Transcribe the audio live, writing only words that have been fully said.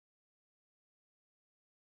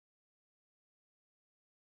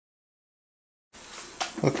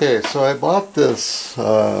Okay, so I bought this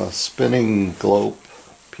spinning globe,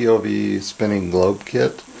 POV spinning globe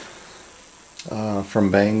kit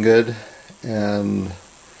from Banggood, and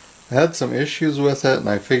I had some issues with it, and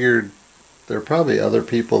I figured there are probably other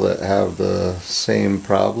people that have the same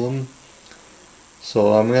problem.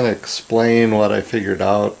 So I'm going to explain what I figured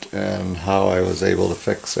out and how I was able to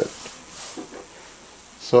fix it.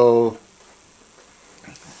 So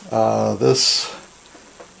this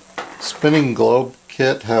spinning globe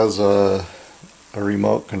kit has a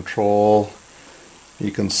remote control.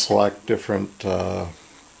 You can select different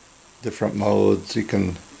modes. You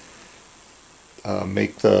can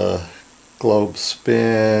make the globe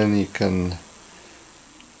spin. You can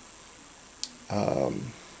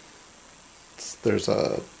there's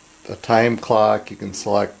a time clock. You can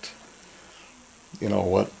select,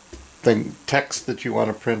 what text that you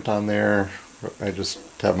want to print on there. I just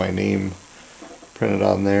have my name printed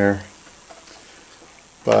on there,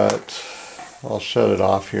 but I'll shut it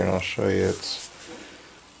off here and I'll show you.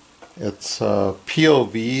 It's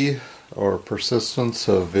POV, or persistence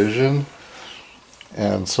of vision,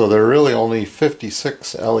 and so there are really only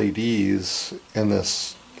 56 LEDs in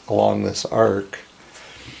this along this arc,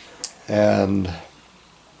 and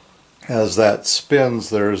as that spins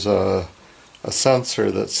there's a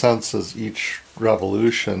sensor that senses each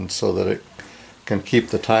revolution so that it can keep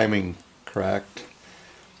the timing correct,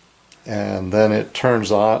 and then it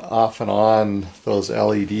turns off and on those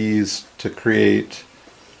LEDs to create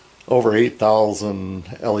over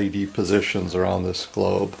 8,000 LED positions around this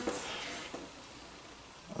globe.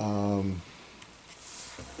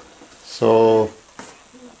 So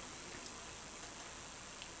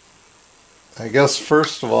I guess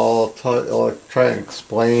first of all I'll try and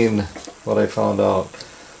explain what I found out.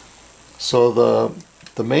 So the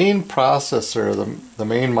main processor, the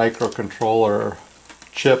main microcontroller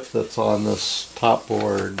chip that's on this top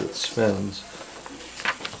board that spins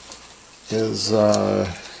is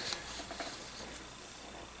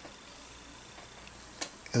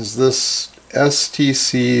this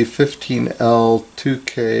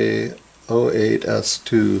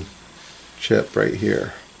STC15L2K08S2 chip right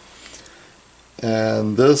here.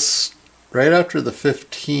 And this, right after the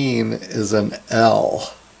 15 is an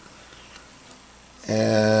L.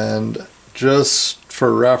 And just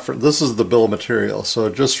for reference, this is the bill of material, so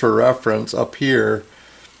just for reference, up here,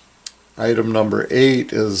 item number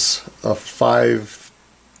 8 is a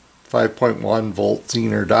 5.1 volt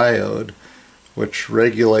Zener diode, which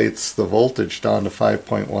regulates the voltage down to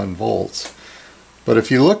 5.1 volts. But if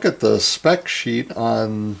you look at the spec sheet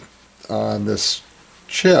on this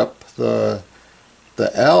chip, the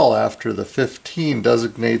L after the 15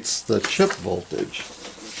 designates the chip voltage.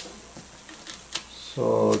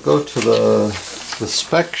 So go to the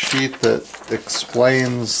spec sheet that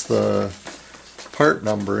explains the part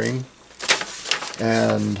numbering,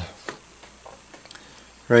 and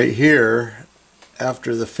right here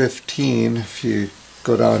after the 15, if you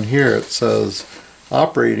go down here, it says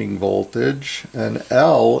operating voltage, and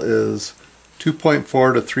L is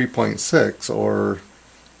 2.4 to 3.6, or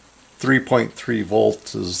 3.3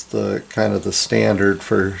 volts is the kind of the standard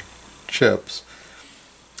for chips.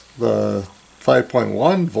 The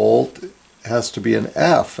 5.1 volt has to be an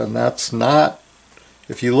F, and that's not,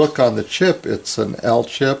 if you look on the chip, it's an L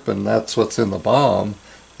chip, and that's what's in the BOM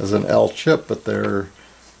as an L chip, but they're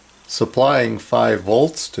supplying 5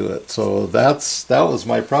 volts to it. So that was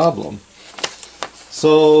my problem.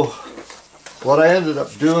 So what I ended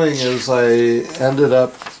up doing is I ended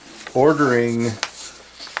up ordering,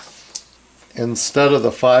 instead of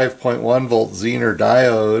the 5.1 volt Zener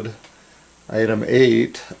diode, item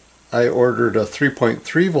 8, I ordered a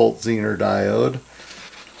 3.3 volt Zener diode.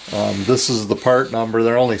 This is the part number.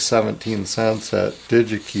 They're only 17 cents at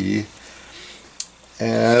DigiKey.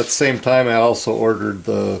 And at the same time I also ordered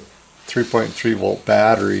the 3.3 volt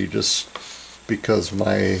battery, just because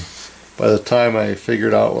by the time I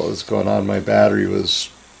figured out what was going on, my battery was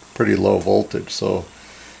pretty low voltage, so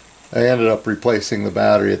I ended up replacing the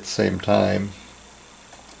battery at the same time.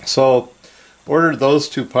 So ordered those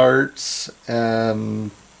two parts,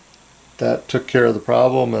 and that took care of the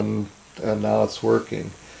problem, and now it's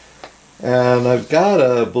working. And I've got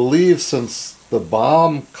to believe, since the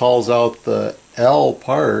BOM calls out the L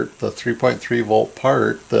part, the 3.3 volt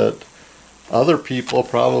part, that other people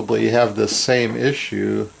probably have this same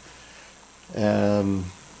issue, and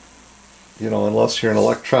unless you're an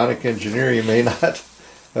electronic engineer, you may not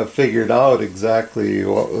have figured out exactly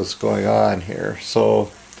what was going on here.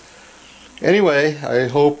 So anyway, I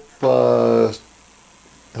hope with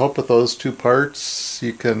those two parts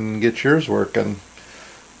you can get yours working.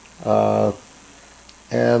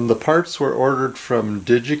 And the parts were ordered from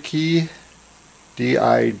Digikey,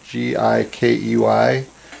 Digikey,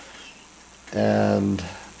 and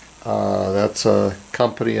that's a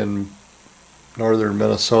company in northern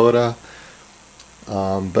Minnesota,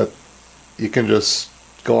 but you can just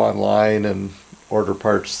go online and order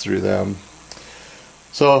parts through them.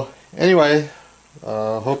 So anyway,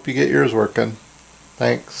 hope you get yours working.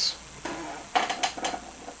 Thanks.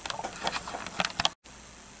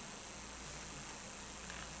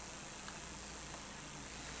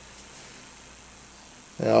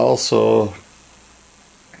 Also,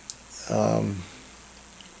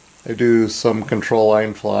 I do some control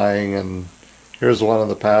line flying, and here's one of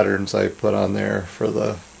the patterns I put on there for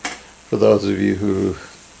those of you who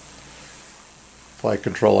fly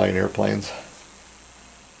control line airplanes.